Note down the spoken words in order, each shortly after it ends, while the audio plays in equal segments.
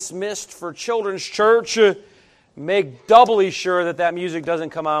dismissed for Children's Church, make doubly sure that that music doesn't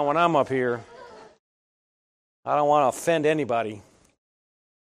come on when I'm up here. I don't want to offend anybody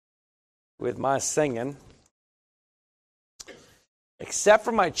with my singing, except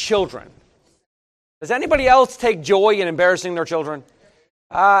for my children. Does anybody else take joy in embarrassing their children?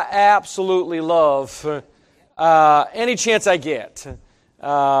 I absolutely love any chance I get.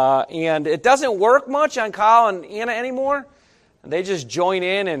 And it doesn't work much on Kyle and Anna anymore. They just join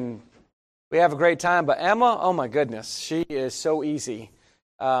in and we have a great time. But Emma, oh my goodness, she is so easy.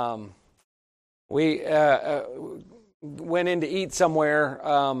 We went in to eat somewhere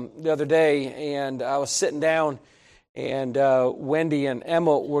the other day, and I was sitting down, and Wendy and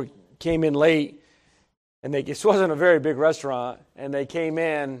Emma came in late. And this wasn't a very big restaurant, and they came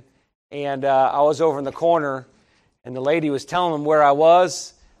in, and I was over in the corner, and the lady was telling them where I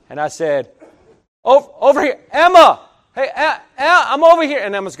was, and I said, over here, Emma! Hey, I'm over here.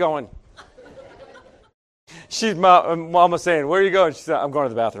 And Emma's going. Mama saying, where are you going? She said, I'm going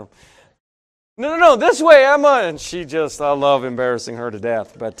to the bathroom. No, this way, Emma. And I love embarrassing her to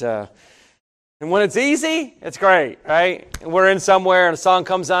death. But, and when it's easy, it's great, right? And we're in somewhere, and a song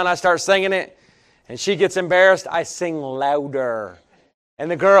comes on, I start singing it. And she gets embarrassed, I sing louder.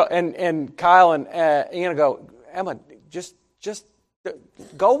 And the girl, and Kyle and Anna go, Emma, just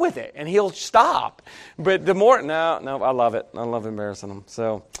go with it, and he'll stop. But no, I love it. I love embarrassing him.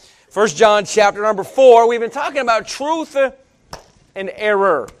 So, 1 John chapter number 4, we've been talking about truth and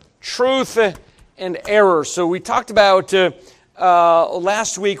error. Truth and error. So we talked about,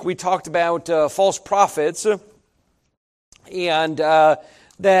 last week we talked about false prophets, and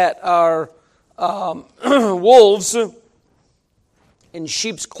that are wolves in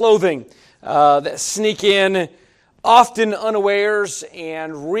sheep's clothing that sneak in often unawares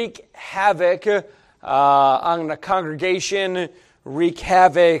and wreak havoc on the congregation, wreak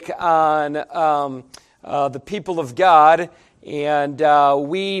havoc on the people of God. And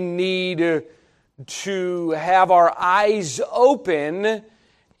we need to have our eyes open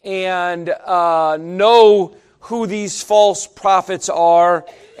and know who these false prophets are.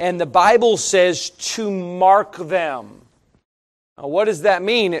 And the Bible says to mark them. Now, what does that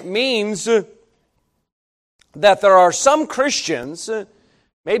mean? It means that there are some Christians,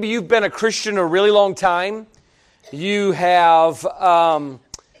 maybe you've been a Christian a really long time, you have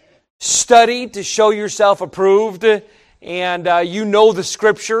studied to show yourself approved, and you know the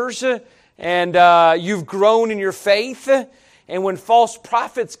Scriptures, and you've grown in your faith, and when false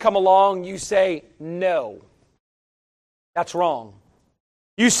prophets come along, you say, no, that's wrong.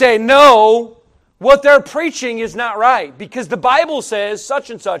 You say, no, what they're preaching is not right, because the Bible says such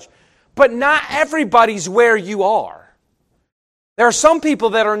and such, but not everybody's where you are. There are some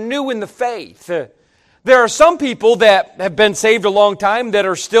people that are new in the faith. There are some people that have been saved a long time that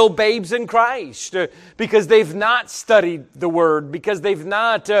are still babes in Christ because they've not studied the Word, because they've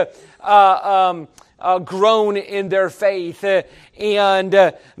not grown in their faith.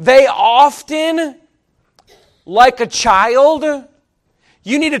 And they often, like a child,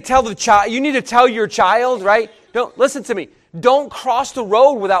 you need to tell your child, right? Listen to me. Don't cross the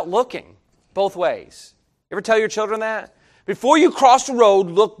road without looking both ways. You ever tell your children that? Before you cross the road,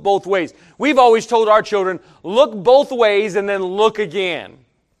 look both ways. We've always told our children, look both ways and then look again.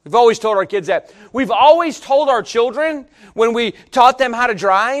 We've always told our kids that. We've always told our children when we taught them how to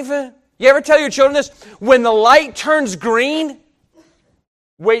drive. You ever tell your children this? When the light turns green,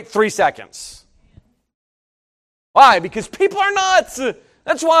 wait 3 seconds. Why? Because people are nuts.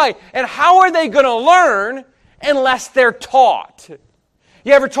 That's why. And how are they going to learn unless they're taught?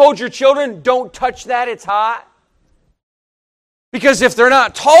 You ever told your children, don't touch that, it's hot? Because if they're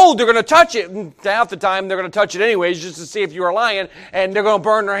not told, they're going to touch it. And half the time, they're going to touch it anyways just to see if you were lying. And they're going to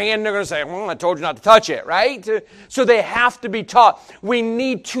burn their hand and they're going to say, well, I told you not to touch it, right? So they have to be taught. We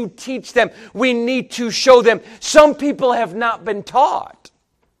need to teach them. We need to show them. Some people have not been taught.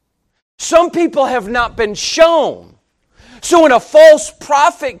 Some people have not been shown. So when a false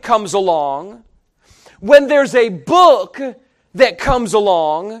prophet comes along, when there's a book that comes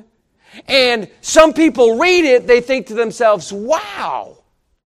along, and some people read it, they think to themselves, wow,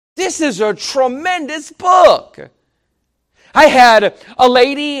 this is a tremendous book. I had a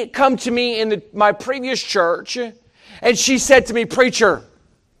lady come to me in my previous church, and she said to me, preacher,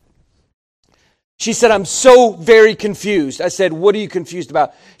 she said, I'm so very confused. I said, what are you confused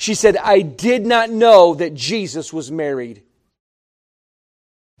about? She said, I did not know that Jesus was married.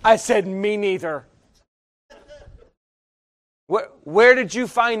 I said, me neither. Where did you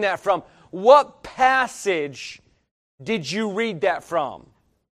find that from? What passage did you read that from?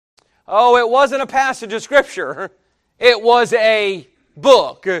 Oh, it wasn't a passage of Scripture. It was a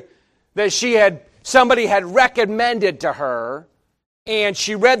book that somebody had recommended to her, and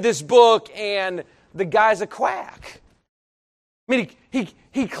she read this book, and the guy's a quack. I mean,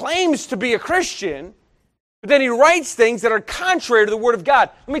 he claims to be a Christian, but then he writes things that are contrary to the Word of God.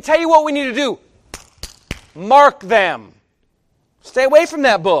 Let me tell you what we need to do. Mark them. Stay away from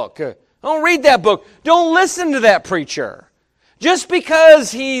that book. Don't read that book. Don't listen to that preacher. Just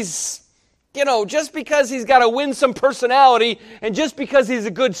because he's got a winsome personality and just because he's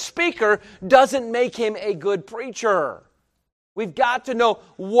a good speaker doesn't make him a good preacher. We've got to know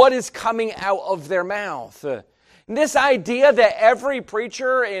what is coming out of their mouth. And this idea that every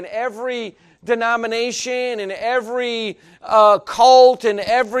preacher in every denomination and every cult and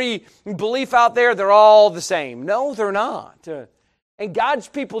every belief out there, they're all the same. No, they're not. And God's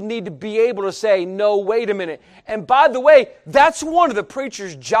people need to be able to say, no, wait a minute. And by the way, that's one of the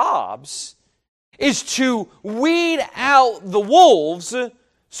preacher's jobs, is to weed out the wolves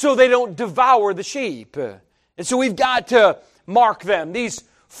so they don't devour the sheep. And so we've got to mark them, these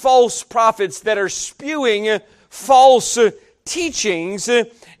false prophets that are spewing false teachings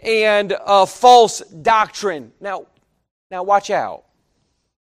and false doctrine. Now watch out.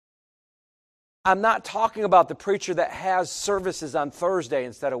 I'm not talking about the preacher that has services on Thursday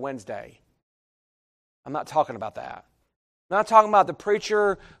instead of Wednesday. I'm not talking about that. I'm not talking about the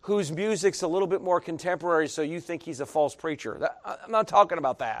preacher whose music's a little bit more contemporary so you think he's a false preacher. I'm not talking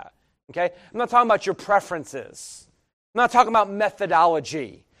about that. Okay? I'm not talking about your preferences. I'm not talking about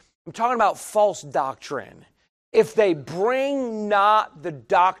methodology. I'm talking about false doctrine. If they bring not the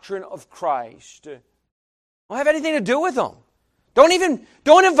doctrine of Christ, don't have anything to do with them. Don't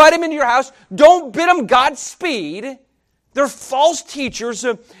invite them into your house. Don't bid them Godspeed. They're false teachers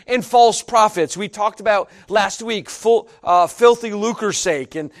and false prophets. We talked about last week filthy lucre's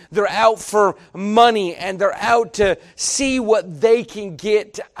sake, and they're out for money, and they're out to see what they can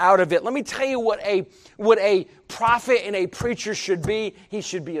get out of it. Let me tell you what a prophet and a preacher should be. He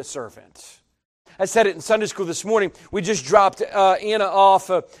should be a servant. I said it in Sunday school this morning. We just dropped Anna off,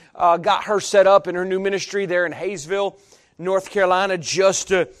 got her set up in her new ministry there in Hayesville, North Carolina,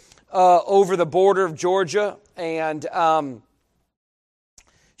 just over the border of Georgia. And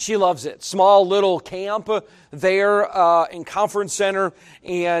she loves it. Small little camp there in Conference Center.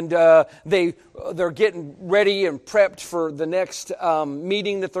 And they're getting ready and prepped for the next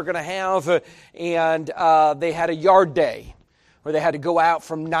meeting that they're going to have. And they had a yard day where they had to go out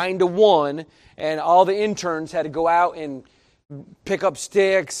from 9 to 1. And all the interns had to go out and pick up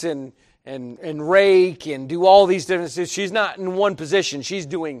sticks and rake and do all these different things. She's not in one position. She's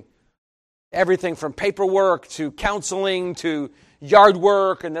doing everything from paperwork to counseling to yard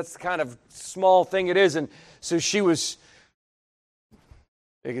work, and that's the kind of small thing it is. And so she was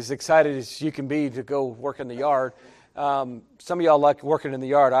as excited as you can be to go work in the yard. Some of y'all like working in the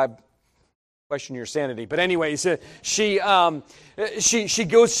yard. I question your sanity. But anyways, she gets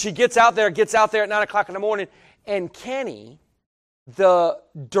out there at 9 o'clock in the morning, and Kenny, the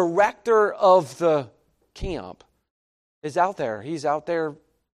director of the camp, is out there. He's out there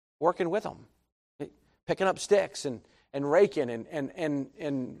working with them, picking up sticks and raking.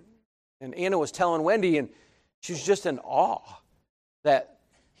 And Anna was telling Wendy, and she was just in awe that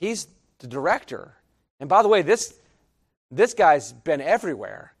he's the director. And by the way, this guy's been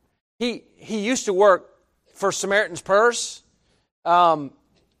everywhere. He used to work for Samaritan's Purse,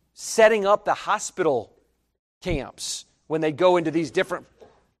 setting up the hospital camps when they go into these different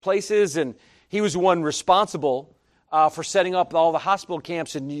places, and he was the one responsible for setting up all the hospital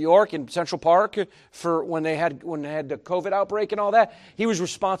camps in New York and Central Park for when they had the COVID outbreak and all that. He was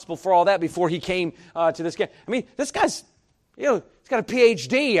responsible for all that before he came to this camp. I mean, this guy's, he's got a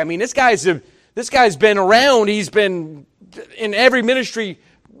PhD. I mean, this guy's been around. He's been in every ministry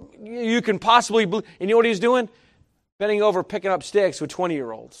you can possibly believe. And you know what he's doing? Bending over, picking up sticks with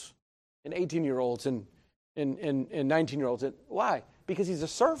 20-year-olds and 18-year-olds and 19-year-olds. Why? Because he's a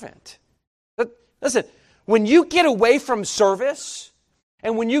servant. But listen, when you get away from service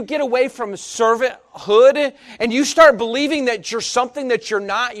and when you get away from servanthood and you start believing that you're something that you're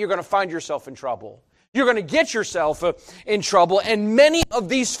not, you're going to find yourself in trouble. You're going to get yourself in trouble. And many of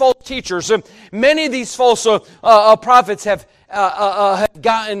these false teachers, many of these false prophets have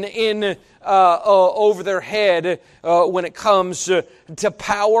gotten in over their head when it comes to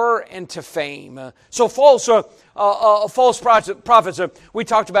power and to fame. So false prophets we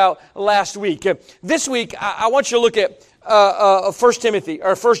talked about last week. This week, I want you to look at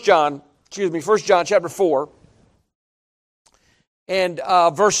 1 John chapter 4 and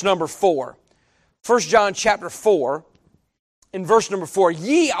verse number 4. 1 John chapter 4 in verse number 4.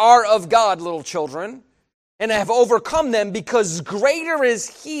 Ye are of God, little children, and have overcome them, because greater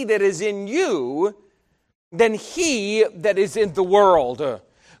is he that is in you than he that is in the world.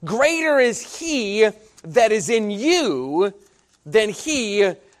 Greater is he that is in you than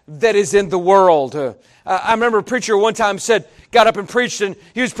he that is in the world. I remember a preacher one time got up and preached, and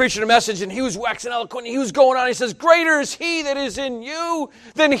he was preaching a message, and he was waxing eloquent, and he was going on. He says, greater is he that is in you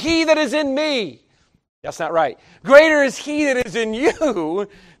than he that is in me. That's not right. Greater is he that is in you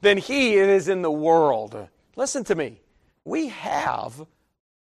than he that is in the world. Listen to me. We have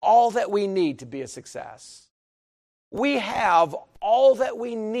all that we need to be a success. We have all that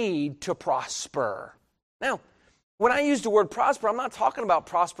we need to prosper. Now, when I use the word prosper, I'm not talking about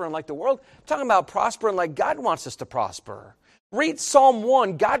prospering like the world. I'm talking about prospering like God wants us to prosper. Read Psalm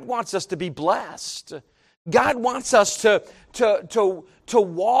 1. God wants us to be blessed. God wants us to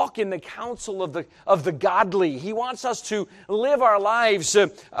walk in the counsel of the godly. He wants us to live our lives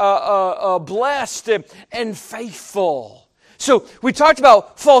blessed and faithful. So we talked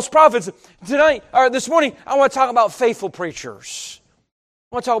about false prophets. Tonight, or this morning, I want to talk about faithful preachers.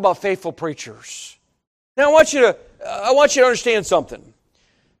 I want to talk about faithful preachers. Now I want you to understand something.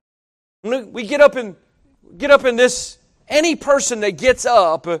 When we get up in this, any person that gets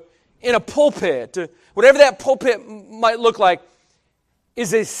up in a pulpit, whatever that pulpit might look like,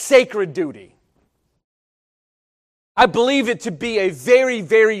 is a sacred duty. I believe it to be a very,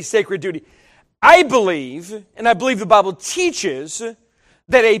 very sacred duty. I believe, and I believe the Bible teaches,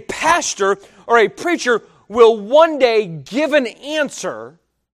 that a pastor or a preacher will one day give an answer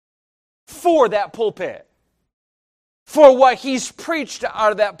for that pulpit, for what he's preached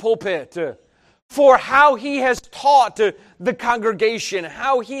out of that pulpit, for how he has taught the congregation,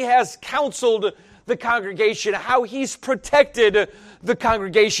 how he has counseled the congregation, how he's protected the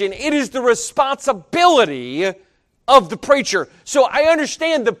congregation. It is the responsibility of the preacher. So I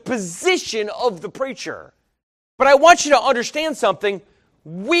understand the position of the preacher. But I want you to understand something.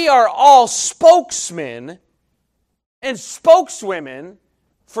 We are all spokesmen and spokeswomen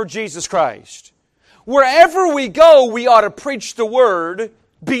for Jesus Christ. Wherever we go, we ought to preach the word,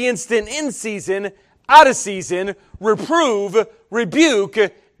 be instant in season, out of season, reprove, rebuke,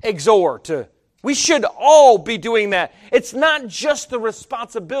 exhort. We should all be doing that. It's not just the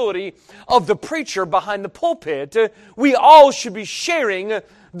responsibility of the preacher behind the pulpit. We all should be sharing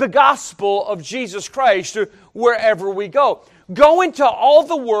the gospel of Jesus Christ wherever we go. Go into all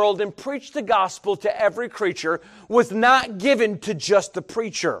the world and preach the gospel to every creature was not given to just the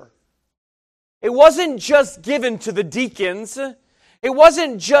preacher. It wasn't just given to the deacons. It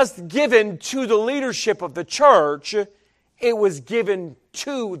wasn't just given to the leadership of the church. It was given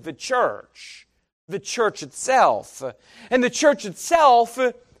to the church itself. And the church itself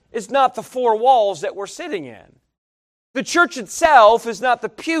is not the four walls that we're sitting in. The church itself is not the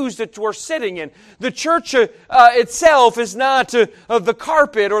pews that we're sitting in. The church itself is not the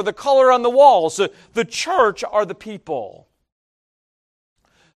carpet or the color on the walls. The church are the people.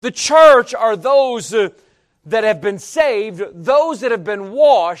 The church are those that have been saved, those that have been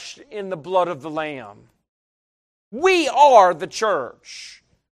washed in the blood of the Lamb. We are the church.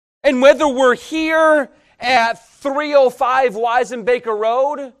 And whether we're here at 305 Weisenbaker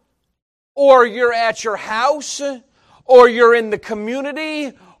Road, or you're at your house, or you're in the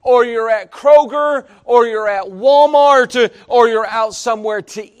community, or you're at Kroger, or you're at Walmart, or you're out somewhere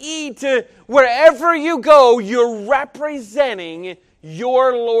to eat, wherever you go, you're representing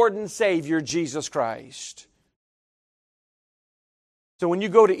your Lord and Savior, Jesus Christ. So when you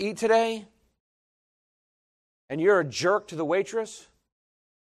go to eat today, and you're a jerk to the waitress,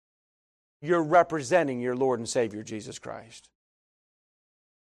 you're representing your Lord and Savior, Jesus Christ.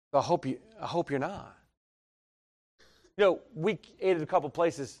 I hope you're not. You know, we ate at a couple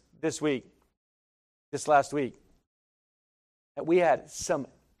places this last week, and we had some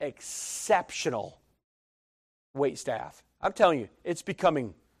exceptional wait staff. I'm telling you, it's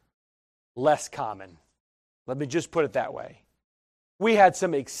becoming less common. Let me just put it that way. We had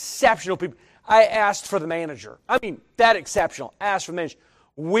some exceptional people. I asked for the manager. I mean, that exceptional. Asked for the manager.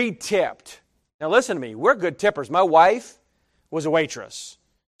 We tipped. Now listen to me. We're good tippers. My wife was a waitress.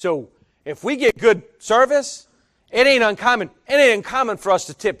 So if we get good service, it ain't uncommon. It ain't uncommon for us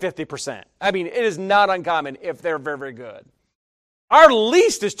to tip 50%. I mean, it is not uncommon if they're very, very good. Our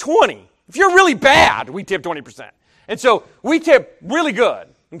least is 20. If you're really bad, we tip 20%. And so we tip really good,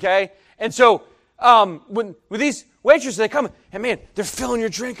 okay? And so with these waitresses, they come, and man, they're filling your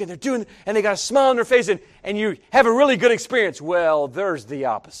drink, and they're doing, and they got a smile on their face, and you have a really good experience. Well, there's the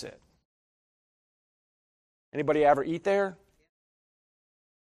opposite. Anybody ever eat there?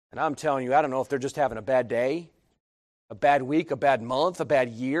 And I'm telling you, I don't know if they're just having a bad day, a bad week, a bad month, a bad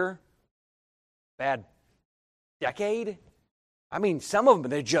year, bad decade. I mean, some of them,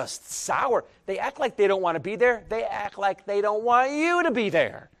 they're just sour. They act like they don't want to be there. They act like they don't want you to be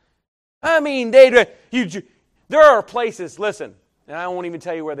there. I mean, there are places, listen, and I won't even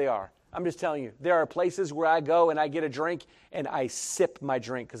tell you where they are. I'm just telling you, there are places where I go and I get a drink and I sip my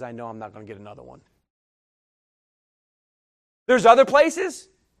drink because I know I'm not going to get another one. There's other places.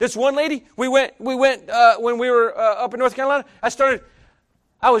 This one lady, we went when we were up in North Carolina.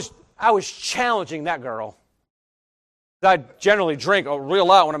 I was challenging that girl. I generally drink a real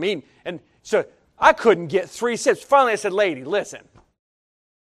lot when I'm eating, and so I couldn't get 3 sips. Finally, I said, "Lady, listen,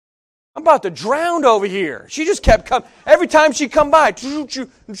 I'm about to drown over here." She just kept coming. Every time she'd come by,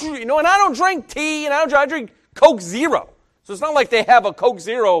 and I don't drink tea, and I drink Coke Zero. So it's not like they have a Coke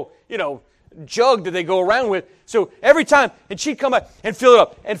Zero, jug that they go around with. So every time, and she'd come by and fill it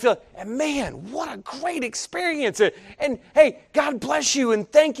up, and man, what a great experience. And hey, God bless you,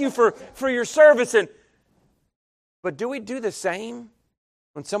 and thank you for your service. But do we do the same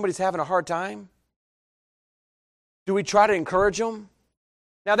when somebody's having a hard time? Do we try to encourage them?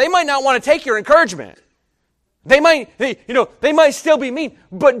 Now, they might not want to take your encouragement. They might still be mean.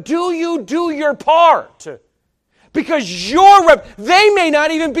 But do you do your part? Because they may not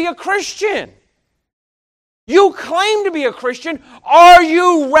even be a Christian. You claim to be a Christian. Are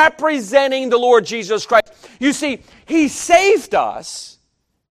you representing the Lord Jesus Christ? You see, He saved us.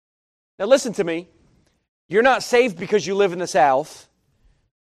 Now, listen to me. You're not saved because you live in the South.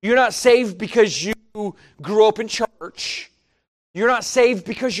 You're not saved because you grew up in church. You're not saved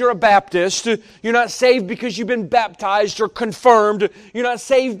because you're a Baptist. You're not saved because you've been baptized or confirmed. You're not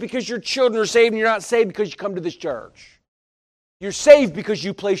saved because your children are saved. And you're not saved because you come to this church. You're saved because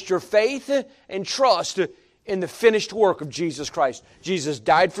you placed your faith and trust in the finished work of Jesus Christ. Jesus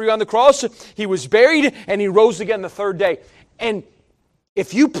died for you on the cross. He was buried and He rose again the third day. And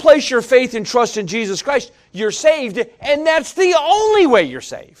if you place your faith and trust in Jesus Christ, you're saved, and that's the only way you're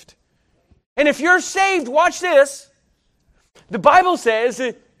saved. And if you're saved, watch this. The Bible says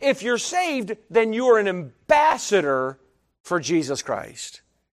if you're saved, then you are an ambassador for Jesus Christ.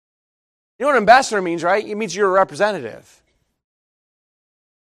 You know what an ambassador means, right? It means you're a representative.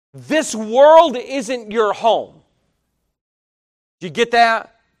 This world isn't your home. Do you get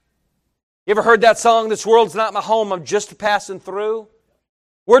that? You ever heard that song, "This world's not my home, I'm just passing through"?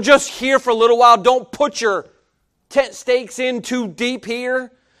 We're just here for a little while. Don't put your tent stakes in too deep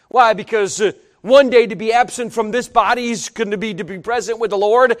here. Why? Because one day to be absent from this body is going to be present with the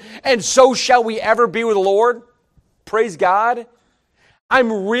Lord, and so shall we ever be with the Lord. Praise God.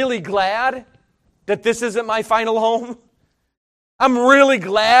 I'm really glad that this isn't my final home. I'm really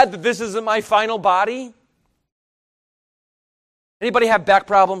glad that this isn't my final body. Anybody have back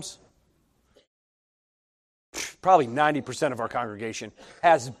problems? Probably 90% of our congregation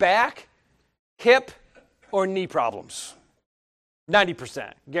has back, hip, or knee problems.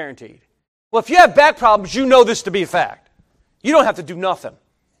 90%, guaranteed. Well, if you have back problems, you know this to be a fact. You don't have to do nothing.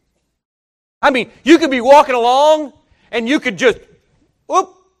 I mean, you could be walking along, and you could just,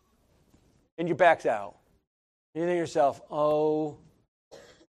 whoop, and your back's out. You think to yourself, oh,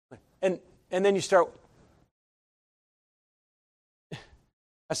 and then you start.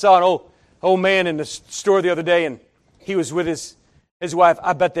 I saw an old man in the store the other day, and he was with his wife.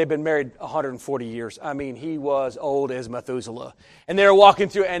 I bet they've been married 140 years. I mean, he was old as Methuselah. And they were walking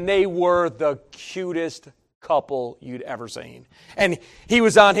through, and they were the cutest couple you'd ever seen. And he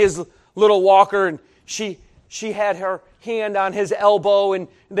was on his little walker, and she had her hand on his elbow, and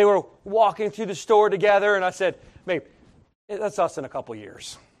they were walking through the store together. And I said, "Babe, that's us in a couple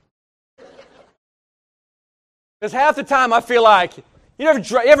years." Because half the time I feel like, you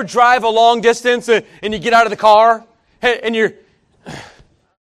ever drive a long distance and you get out of the car and you're,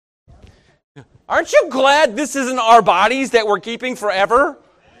 aren't you glad this isn't our bodies that we're keeping forever?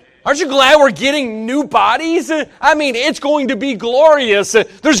 Aren't you glad we're getting new bodies? I mean, it's going to be glorious.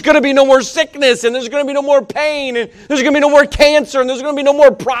 There's going to be no more sickness, and there's going to be no more pain, and there's going to be no more cancer, and there's going to be no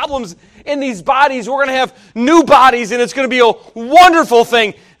more problems in these bodies. We're going to have new bodies, and it's going to be a wonderful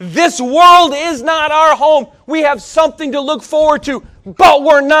thing. This world is not our home. We have something to look forward to, but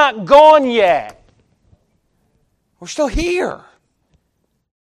we're not gone yet. We're still here.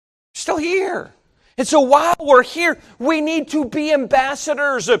 Still here. And so while we're here, we need to be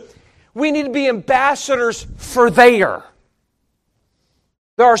ambassadors. We need to be ambassadors for there.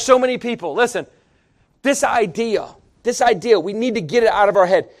 There are so many people. Listen, this idea, we need to get it out of our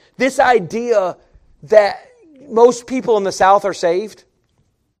head. This idea that most people in the South are saved.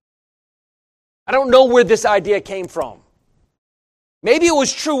 I don't know where this idea came from. Maybe it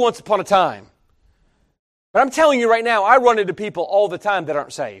was true once upon a time. But I'm telling you right now, I run into people all the time that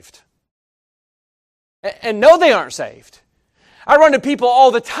aren't saved. and know they aren't saved. I run into people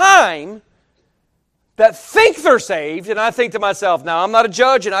all the time that think they're saved, and I think to myself, now I'm not a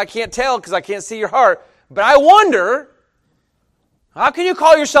judge and I can't tell because I can't see your heart, but I wonder, how can you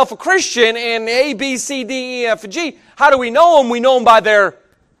call yourself a Christian and A, B, C, D, E, F, and G? How do we know them? We know them by their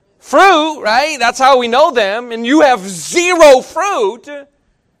fruit, right? That's how we know them, and you have zero fruit.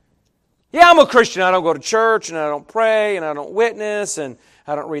 Yeah, I'm a Christian. I don't go to church, and I don't pray, and I don't witness, and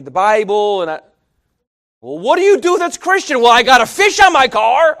I don't read the Bible, well, what do you do that's Christian? Well, I got a fish on my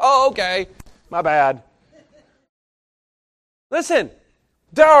car. Oh, okay. My bad. Listen,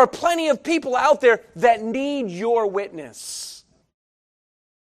 there are plenty of people out there that need your witness.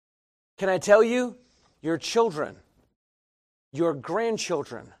 Can I tell you? Your children, your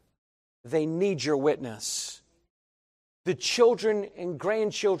grandchildren, they need your witness. The children and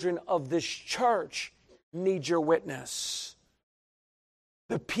grandchildren of this church need your witness.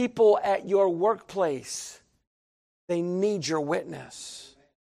 The people at your workplace, they need your witness.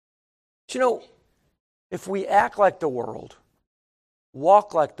 But you know, if we act like the world,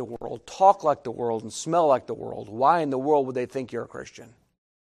 walk like the world, talk like the world, and smell like the world, why in the world would they think you're a Christian?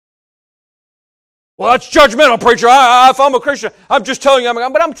 Well, that's judgmental, preacher. If I'm a Christian, I'm just telling you.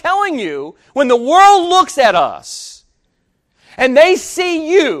 But I'm telling you, when the world looks at us and they see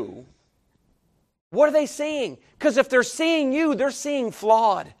you, what are they seeing? Because if they're seeing you, they're seeing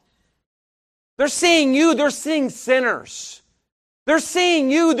flawed. They're seeing you, they're seeing sinners. They're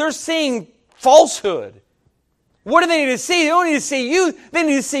seeing you, they're seeing falsehood. What do they need to see? They don't need to see you, they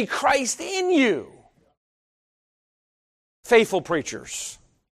need to see Christ in you. Faithful preachers.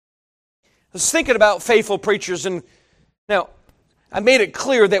 I was thinking about faithful preachers, and now I made it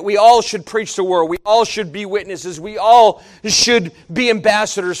clear that we all should preach the word. We all should be witnesses. We all should be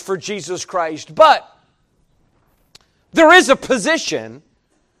ambassadors for Jesus Christ. But there is a position,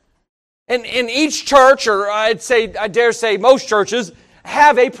 and in each church, or I dare say most churches,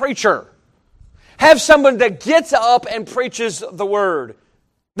 have a preacher. Have someone that gets up and preaches the word,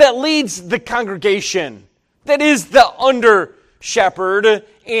 that leads the congregation, that is the under shepherd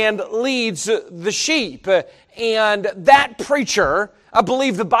and leads the sheep. And that preacher, I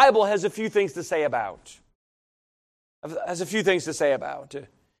believe the Bible has a few things to say about.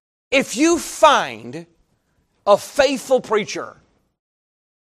 If you find a faithful preacher,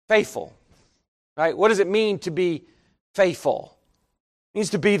 faithful, right? What does it mean to be faithful? It means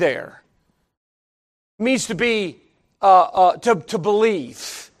to be there. It means to be, to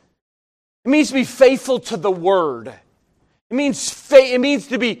believe. It means to be faithful to the word. It means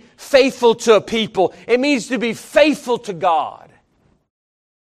to be faithful to people. It means to be faithful to God.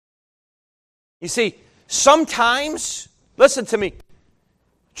 You see, sometimes, listen to me,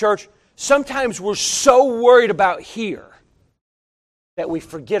 church, sometimes we're so worried about here that we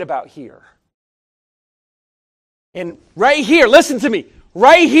forget about here. And right here, listen to me,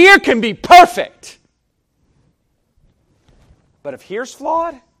 right here can be perfect. But if here's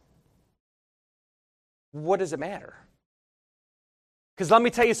flawed, what does it matter? Because let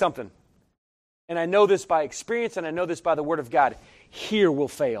me tell you something, and I know this by experience and I know this by the Word of God, here will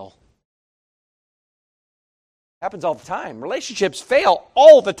fail. Happens all the time. Relationships fail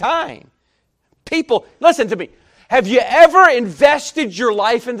all the time. People, listen to me, have you ever invested your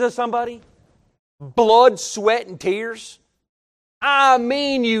life into somebody? Blood, sweat, and tears? I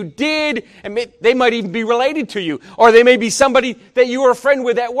mean, you did, and they might even be related to you, or they may be somebody that you were a friend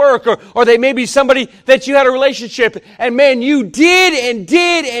with at work, or they may be somebody that you had a relationship, and man, you did,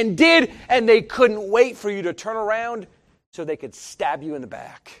 and they couldn't wait for you to turn around so they could stab you in the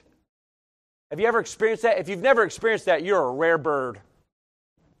back. Have you ever experienced that? If you've never experienced that, you're a rare bird.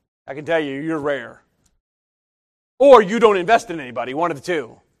 I can tell you, you're rare. Or you don't invest in anybody, one of the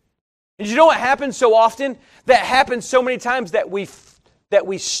two. And you know what happens so often? That happens so many times that we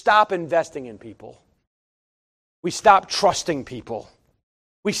stop investing in people. We stop trusting people.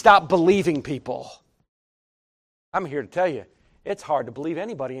 We stop believing people. I'm here to tell you, it's hard to believe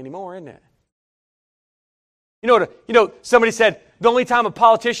anybody anymore, isn't it? You know, somebody said the only time a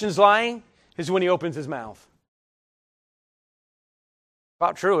politician's lying is when he opens his mouth.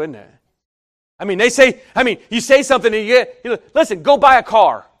 About true, isn't it? You say something and listen, go buy a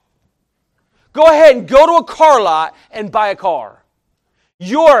car. Go ahead and go to a car lot and buy a car.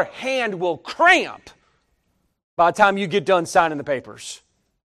 Your hand will cramp by the time you get done signing the papers.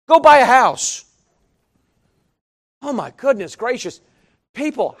 Go buy a house. Oh my goodness gracious.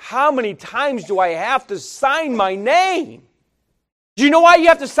 People, how many times do I have to sign my name? Do you know why you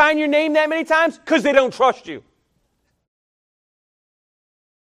have to sign your name that many times? Because they don't trust you.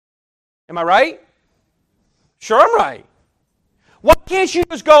 Am I right? Sure I'm right. Why can't you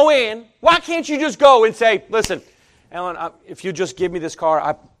just go in? Why can't you just go and say, listen, Ellen, if you just give me this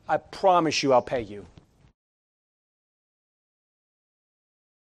car, I promise you I'll pay you.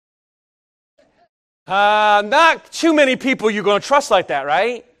 Not too many people you're going to trust like that,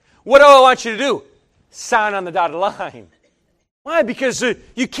 right? What do I want you to do? Sign on the dotted line. Why? Because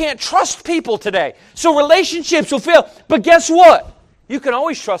you can't trust people today. So relationships will fail. But guess what? You can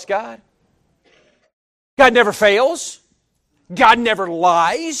always trust God. God never fails. God never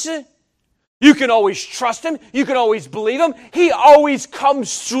lies. You can always trust Him. You can always believe Him. He always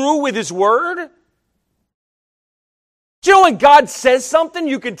comes through with His word. Do you know when God says something,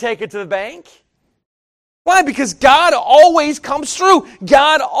 you can take it to the bank? Why? Because God always comes through.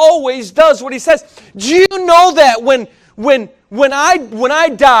 God always does what He says. Do you know that when I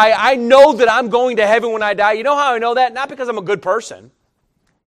die, I know that I'm going to heaven when I die? You know how I know that? Not because I'm a good person.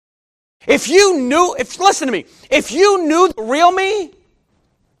 Listen to me, if you knew the real me,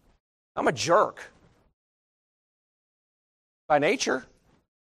 I'm a jerk. By nature.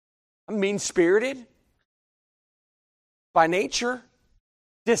 I'm mean-spirited. By nature.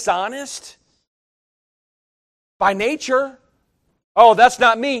 Dishonest. By nature. Oh, that's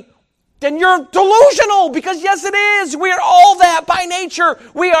not me. Then you're delusional, because yes it is. We are all that by nature.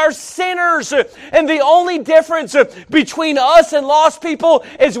 We are sinners. And the only difference between us and lost people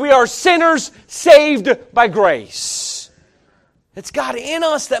is we are sinners saved by grace. It's God in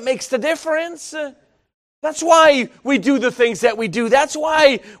us that makes the difference. That's why we do the things that we do. That's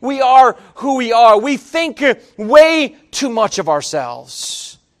why we are who we are. We think way too much of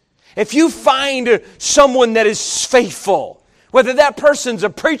ourselves. If you find someone that is faithful, whether that person's a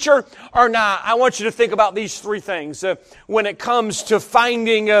preacher or not, I want you to think about these three things when it comes to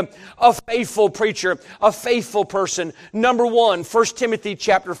finding a faithful preacher, a faithful person. Number one, 1 Timothy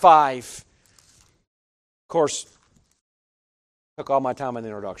chapter 5. Of course, took all my time on the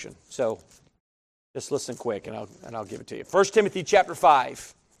introduction, so just listen quick and I'll give it to you. 1 Timothy chapter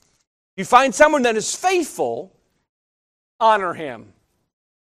 5. You find someone that is faithful, honor him.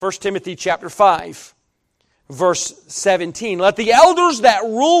 1 Timothy chapter 5. Verse 17, let the elders that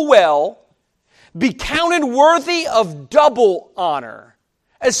rule well be counted worthy of double honor,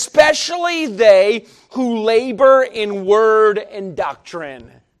 especially they who labor in word and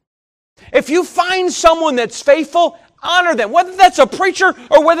doctrine. If you find someone that's faithful, honor them. Whether that's a preacher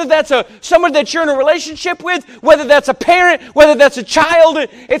or whether that's someone that you're in a relationship with, whether that's a parent, whether that's a child,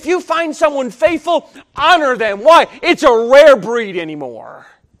 if you find someone faithful, honor them. Why? It's a rare breed anymore.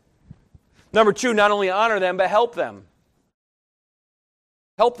 Number two, not only honor them, but help them.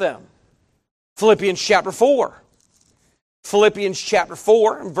 Help them. Philippians chapter 4. Philippians chapter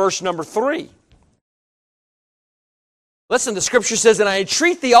 4, verse number 3. Listen, the Scripture says, and I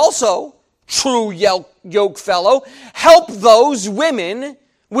entreat thee also, true yoke fellow, help those women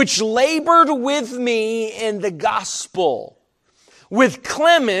which labored with me in the gospel, with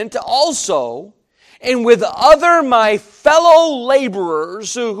Clement also, and with other my fellow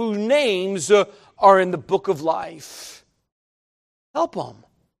laborers whose names are in the book of life. Help them.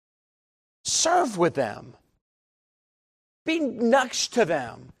 Serve with them. Be next to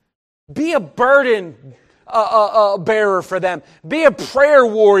them. Be a burden bearer for them. Be a prayer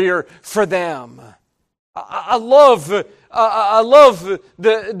warrior for them. I love the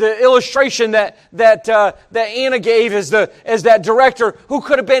illustration that Anna gave as that director who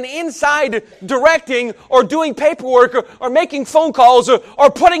could have been inside directing or doing paperwork or making phone calls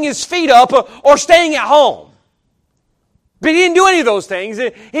or putting his feet up or staying at home. But he didn't do any of those things.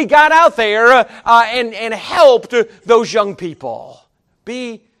 He got out there and helped those young people.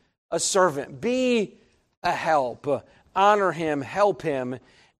 Be a servant. Be a help. Honor him, help him,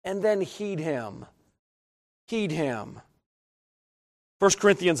 and then heed him. Heed him. 1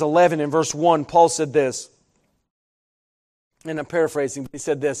 Corinthians 11 and verse 1, Paul said this, and I'm paraphrasing, but he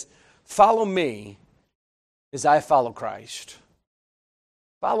said this, follow me as I follow Christ.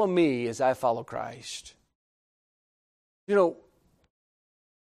 Follow me as I follow Christ. You know,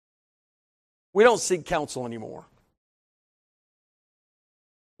 we don't seek counsel anymore.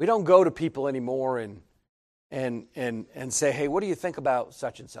 We don't go to people anymore and say, hey, what do you think about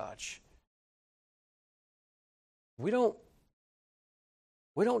such and such? We don't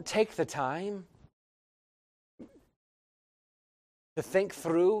take the time to think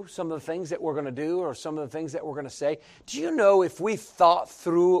through some of the things that we're going to do or some of the things that we're going to say. Do you know if we thought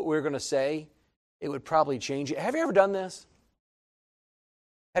through what we were going to say, it would probably change it? Have you ever done this?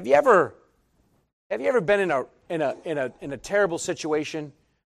 Have you ever been in a terrible situation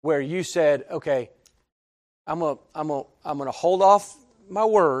where you said, okay, I'm gonna hold off my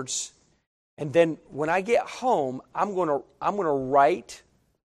words And then when I get home, I'm going to write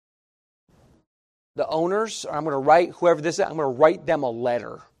the owners, or I'm going to write whoever this is, I'm going to write them a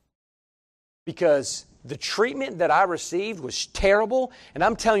letter. Because the treatment that I received was terrible, and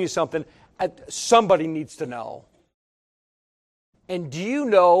I'm telling you something, somebody needs to know. And do you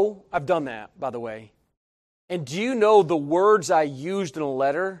know, I've done that, by the way, and do you know the words I used in a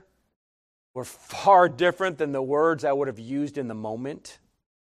letter were far different than the words I would have used in the moment?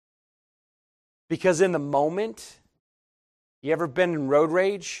 Because in the moment, you ever been in road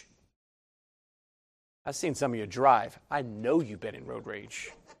rage? I've seen some of you drive. I know you've been in road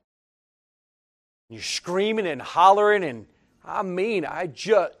rage. You're screaming and hollering, and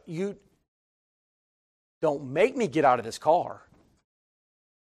you don't make me get out of this car.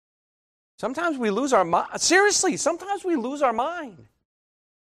 Sometimes we lose our mind. Seriously, sometimes we lose our mind.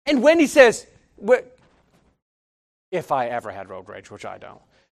 And Wendy says, if I ever had road rage, which I don't.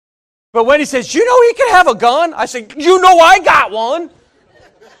 But Wendy says, you know he can have a gun? I said, you know I got one.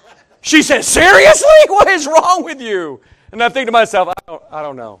 She said, seriously? What is wrong with you? And I think to myself, I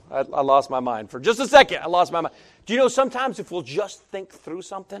don't know. I lost my mind. For just a second, I lost my mind. Do you know sometimes if we'll just think through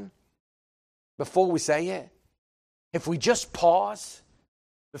something before we say it, if we just pause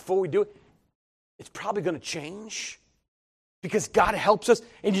before we do it, it's probably going to change because God helps us.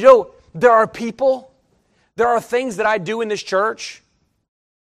 And you know, there are things that I do in this church.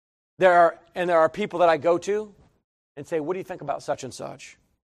 There are people that I go to and say, what do you think about such and such?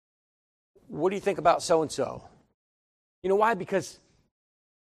 What do you think about so and so? You know why? Because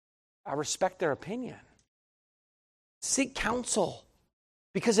I respect their opinion. Seek counsel.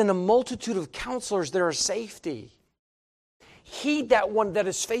 Because in a multitude of counselors there is safety. Heed that one that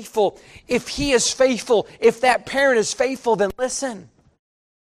is faithful. If he is faithful, if that parent is faithful, then listen.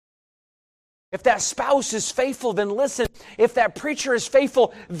 If that spouse is faithful, then listen. If that preacher is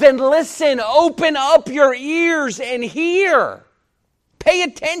faithful, then listen. Open up your ears and hear. Pay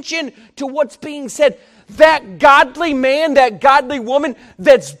attention to what's being said. That godly man, that godly woman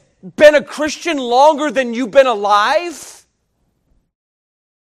that's been a Christian longer than you've been alive,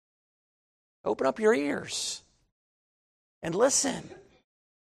 open up your ears and listen.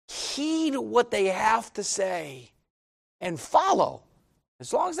 Heed what they have to say and follow.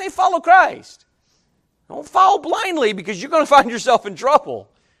 As long as they follow Christ. Don't follow blindly because you're going to find yourself in trouble.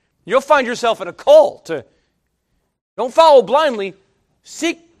 You'll find yourself in a cult. Don't follow blindly.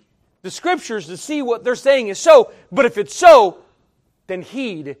 Seek the Scriptures to see what they're saying is so. But if it's so, then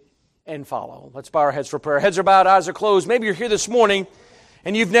heed and follow. Let's bow our heads for prayer. Heads are bowed, eyes are closed. Maybe you're here this morning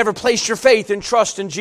and you've never placed your faith and trust in Jesus.